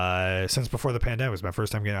since before the pandemic. It was my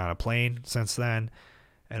first time getting on a plane since then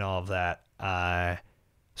and all of that.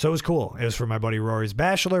 So it was cool. It was for my buddy Rory's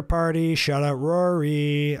bachelor party. Shout out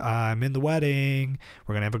Rory. I'm in the wedding.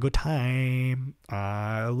 We're going to have a good time.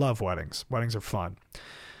 I love weddings. Weddings are fun.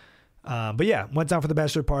 But yeah, went down for the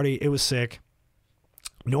bachelor party. It was sick.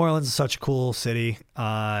 New Orleans is such a cool city.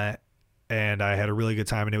 And I had a really good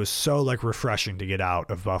time, and it was so like refreshing to get out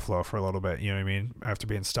of Buffalo for a little bit. You know what I mean? After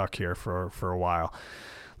being stuck here for a while.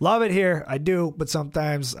 Love it here. I do, but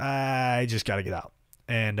sometimes I just got to get out.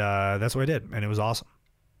 And that's what I did, and it was awesome.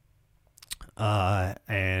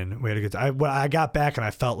 And we had a good time. I got back and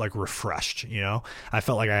I felt like refreshed, you know? I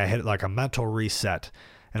felt like I hit like a mental reset,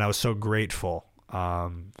 and I was so grateful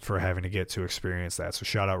for having to get to experience that. So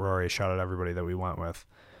shout out Rory, shout out everybody that we went with.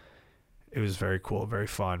 It was very cool, very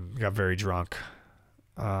fun. Got very drunk.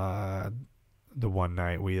 The one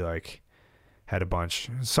night we like had a bunch.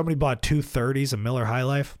 Somebody bought 230s, a Miller High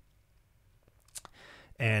Life.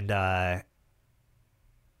 And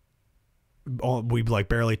we like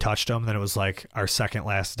barely touched them. Then it was like our second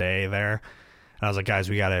last day there. And I was like, guys,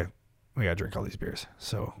 we gotta drink all these beers.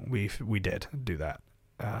 So we did do that.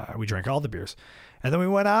 We drank all the beers. And then we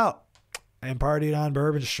went out and partied on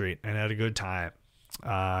Bourbon Street and had a good time.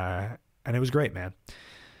 And it was great, man.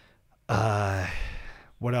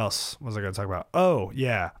 What else was I going to talk about? Oh,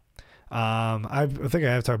 yeah. I think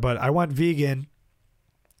I have to talk, but I went vegan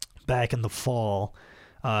back in the fall.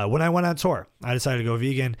 When I went on tour, I decided to go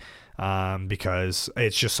vegan because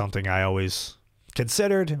it's just something I always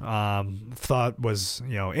considered, thought was,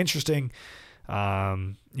 interesting.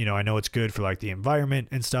 I know it's good for like the environment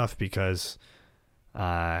and stuff because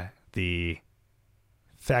the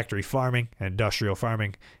factory farming and industrial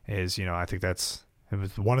farming is, I think that's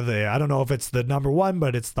one of the, I don't know if it's the number one,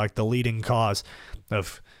 but it's like the leading cause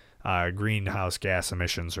of greenhouse gas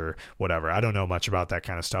emissions or whatever. I don't know much about that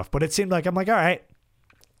kind of stuff, but it seemed like I'm like, all right,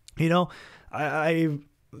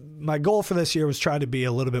 my goal for this year was try to be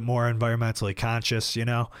a little bit more environmentally conscious, and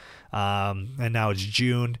now it's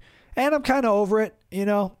June and I'm kind of over it,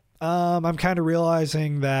 I'm kind of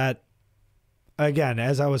realizing that, again,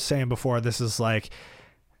 as I was saying before, this is like,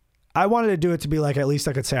 I wanted to do it to be like, at least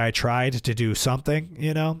I could say I tried to do something,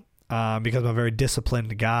 because I'm a very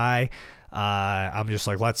disciplined guy. I'm just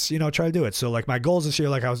like, let's, try to do it. So like my goals this year,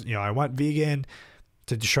 like I went vegan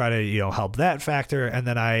to try to, help that factor. And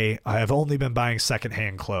then I have only been buying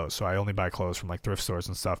secondhand clothes. So I only buy clothes from like thrift stores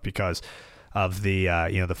and stuff because of the,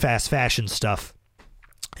 the fast fashion stuff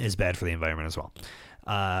is bad for the environment as well.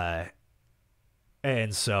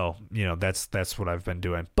 And so, that's what I've been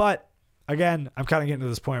doing. But again, I'm kind of getting to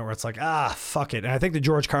this point where it's like, fuck it. And I think the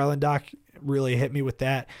George Carlin doc really hit me with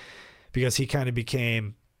that because he kind of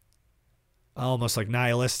became almost like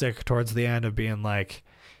nihilistic towards the end of being like,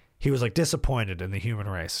 he was like disappointed in the human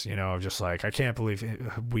race, just like, I can't believe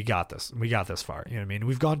we got this. We got this far. You know what I mean?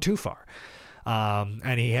 We've gone too far.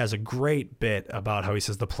 And he has a great bit about how he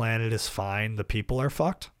says the planet is fine. The people are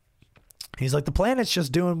fucked. He's like, the planet's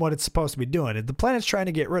just doing what it's supposed to be doing. And the planet's trying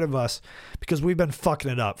to get rid of us because we've been fucking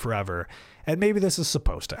it up forever. And maybe this is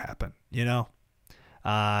supposed to happen, And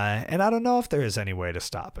I don't know if there is any way to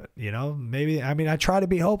stop it, Maybe, I try to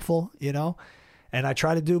be hopeful, and I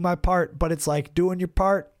try to do my part. But it's like doing your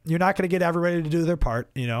part. You're not going to get everybody to do their part,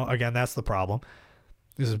 Again, that's the problem.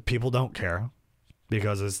 Is people don't care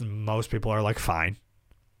because most people are like, fine.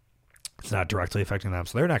 It's not directly affecting them,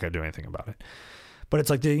 so they're not going to do anything about it. But it's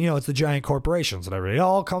like, it's the giant corporations and everything. It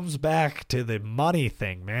all comes back to the money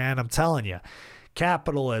thing, man. I'm telling you.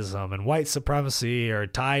 Capitalism and white supremacy are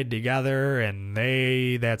tied together, and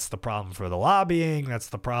that's the problem for the lobbying. That's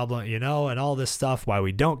the problem, and all this stuff, why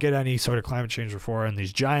we don't get any sort of climate change reform. And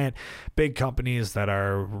these giant big companies that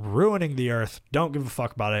are ruining the earth don't give a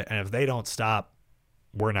fuck about it. And if they don't stop,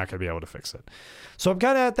 we're not going to be able to fix it. So I'm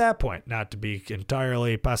kind of at that point, not to be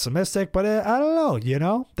entirely pessimistic, but I don't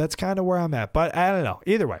know, that's kind of where I'm at. But I don't know.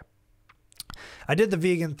 Either way, I did the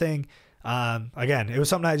vegan thing. Again, it was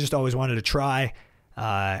something I just always wanted to try.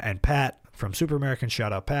 And Pat from Super American,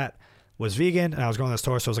 shout out Pat, was vegan. And I was going to this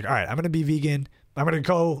tour. So I was like, all right, I'm going to be vegan. I'm going to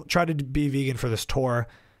go try to be vegan for this tour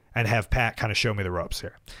and have Pat kind of show me the ropes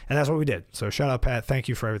here. And that's what we did. So shout out Pat. Thank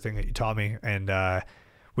you for everything that you taught me. And,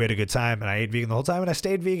 we had a good time, and I ate vegan the whole time, and I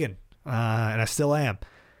stayed vegan, and I still am.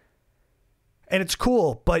 And it's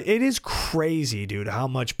cool, but it is crazy, dude, how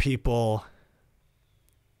much people,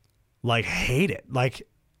 like, hate it. Like,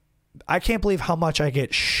 I can't believe how much I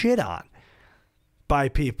get shit on by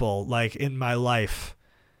people, like, in my life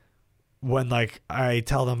when, like, I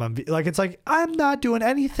tell them it's like, I'm not doing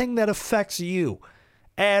anything that affects you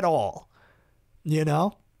at all,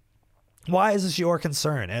 Why is this your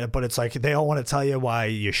concern? But it's like they all want to tell you why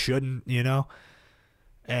you shouldn't,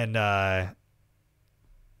 And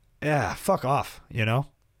yeah, fuck off,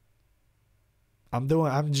 I'm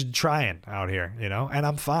just trying out here, and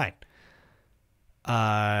I'm fine.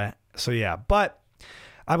 So yeah, but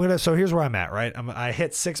So here's where I'm at, right? I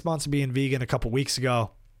hit 6 months of being vegan a couple weeks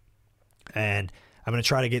ago, and I'm going to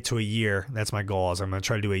try to get to a year. That's my goal. Is I'm going to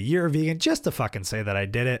try to do a year of vegan just to fucking say that I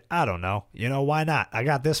did it. I don't know. Why not? I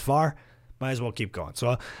got this far. Might as well keep going. So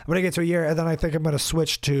I'm going to get to a year, and then I think I'm going to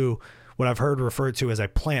switch to what I've heard referred to as a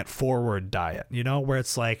plant-forward diet, where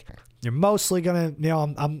it's like you're mostly going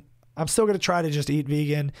to, I'm still going to try to just eat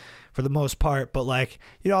vegan for the most part, but like,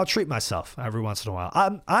 I'll treat myself every once in a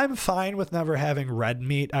while. I'm fine with never having red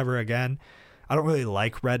meat ever again. I don't really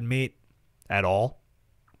like red meat at all.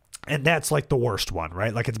 And that's like the worst one,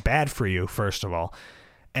 right? Like it's bad for you, first of all.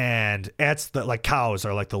 And that's cows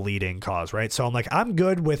are like the leading cause, right? So I'm like, I'm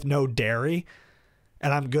good with no dairy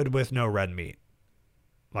and I'm good with no red meat.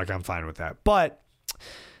 Like I'm fine with that. But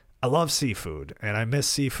I love seafood and I miss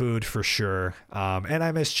seafood for sure. And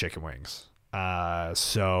I miss chicken wings.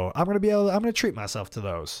 So I'm going to treat myself to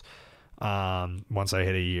those, once I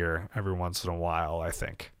hit a year, every once in a while, I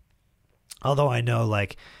think. Although I know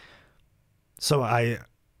so I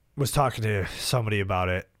was talking to somebody about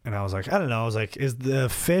it and I was like, I don't know. I was like, is the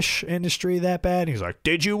fish industry that bad? And he was like,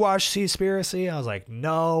 did you watch Seaspiracy? I was like,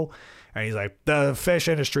 no. And he's like, the fish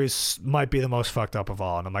industry might be the most fucked up of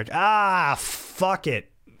all. And I'm like, fuck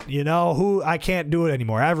it. I can't do it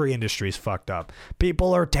anymore. Every industry's fucked up.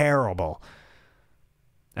 People are terrible.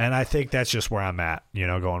 And I think that's just where I'm at,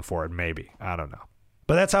 going forward. Maybe. I don't know.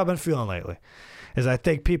 But that's how I've been feeling lately. Is I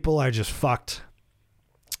think people are just fucked.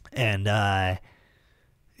 And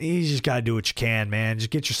you just got to do what you can, man. Just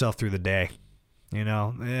get yourself through the day.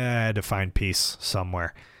 I had to find peace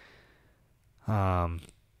somewhere. Yeah.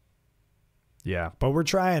 But we're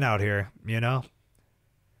trying out here,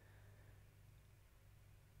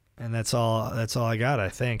 And that's all I got, I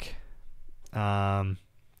think. I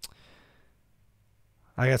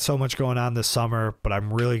got so much going on this summer, but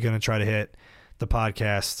I'm really going to try to hit the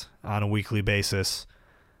podcast on a weekly basis.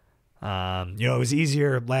 It was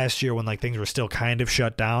easier last year when things were still kind of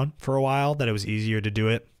shut down for a while, that it was easier to do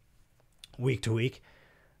it week to week.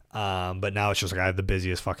 But now it's just I have the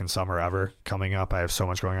busiest fucking summer ever coming up. I have so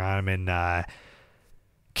much going on. I'm in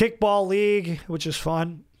kickball league, which is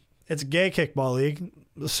fun. It's a gay kickball league,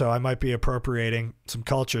 so I might be appropriating some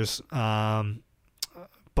cultures. But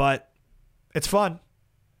it's fun.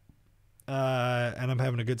 And I'm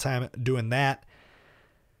having a good time doing that.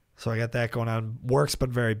 So I got that going on. Work's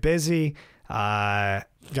been very busy. Got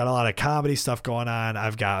a lot of comedy stuff going on.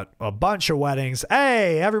 I've got a bunch of weddings.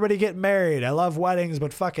 Hey, everybody getting married. I love weddings,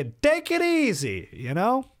 but fucking take it easy,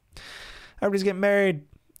 Everybody's getting married.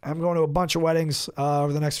 I'm going to a bunch of weddings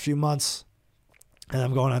over the next few months. And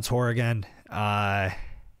I'm going on tour again. And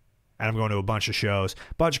I'm going to a bunch of shows.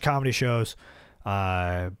 Bunch of comedy shows.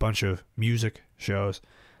 Bunch of music shows.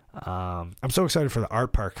 I'm so excited for the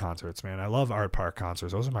Art Park concerts, man. I love Art Park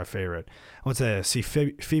concerts. Those are my favorite. I went to see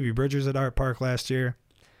Phoebe Bridgers at Art Park last year,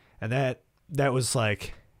 and that was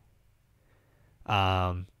that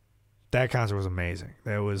concert was amazing.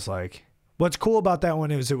 That was what's cool about that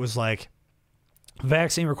one is it was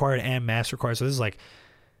vaccine required and mask required. So this is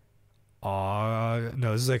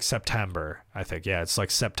this is September, I think. Yeah, it's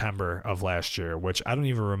September of last year, which I don't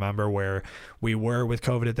even remember where we were with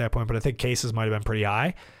COVID at that point, but I think cases might have been pretty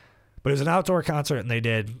high. But it was an outdoor concert, and they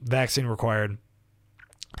did vaccine required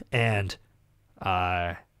and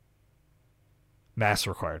mask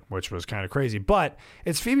required, which was kind of crazy. But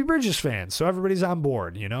it's Phoebe Bridgers fans, so everybody's on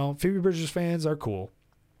board, Phoebe Bridgers fans are cool.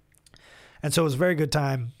 And so it was a very good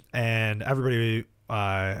time, and everybody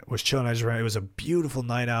was chilling. It was a beautiful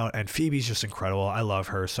night out, and Phoebe's just incredible. I love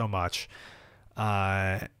her so much.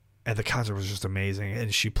 And the concert was just amazing.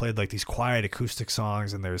 And she played these quiet acoustic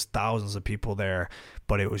songs, and there's thousands of people there,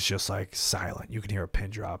 but it was just silent. You can hear a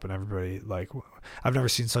pin drop, and everybody I've never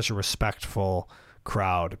seen such a respectful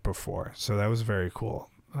crowd before. So that was very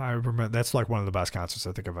cool. I remember that's one of the best concerts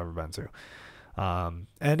I think I've ever been to.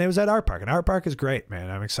 And it was at Art Park, and Art Park is great,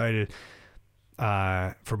 man. I'm excited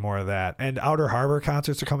for more of that. And Outer Harbor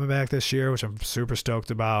concerts are coming back this year, which I'm super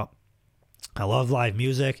stoked about. I love live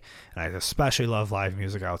music, and I especially love live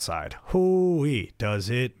music outside. Hoo-wee, does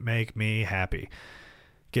it make me happy.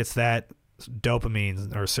 Gets that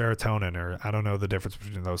dopamine or serotonin, or I don't know the difference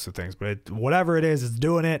between those two things, but whatever it is, it's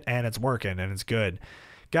doing it, and it's working, and it's good.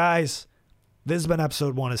 Guys, this has been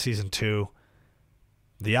episode 1 of season 2,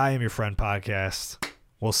 the I Am Your Friend podcast.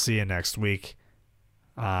 We'll see you next week.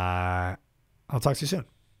 I'll talk to you soon.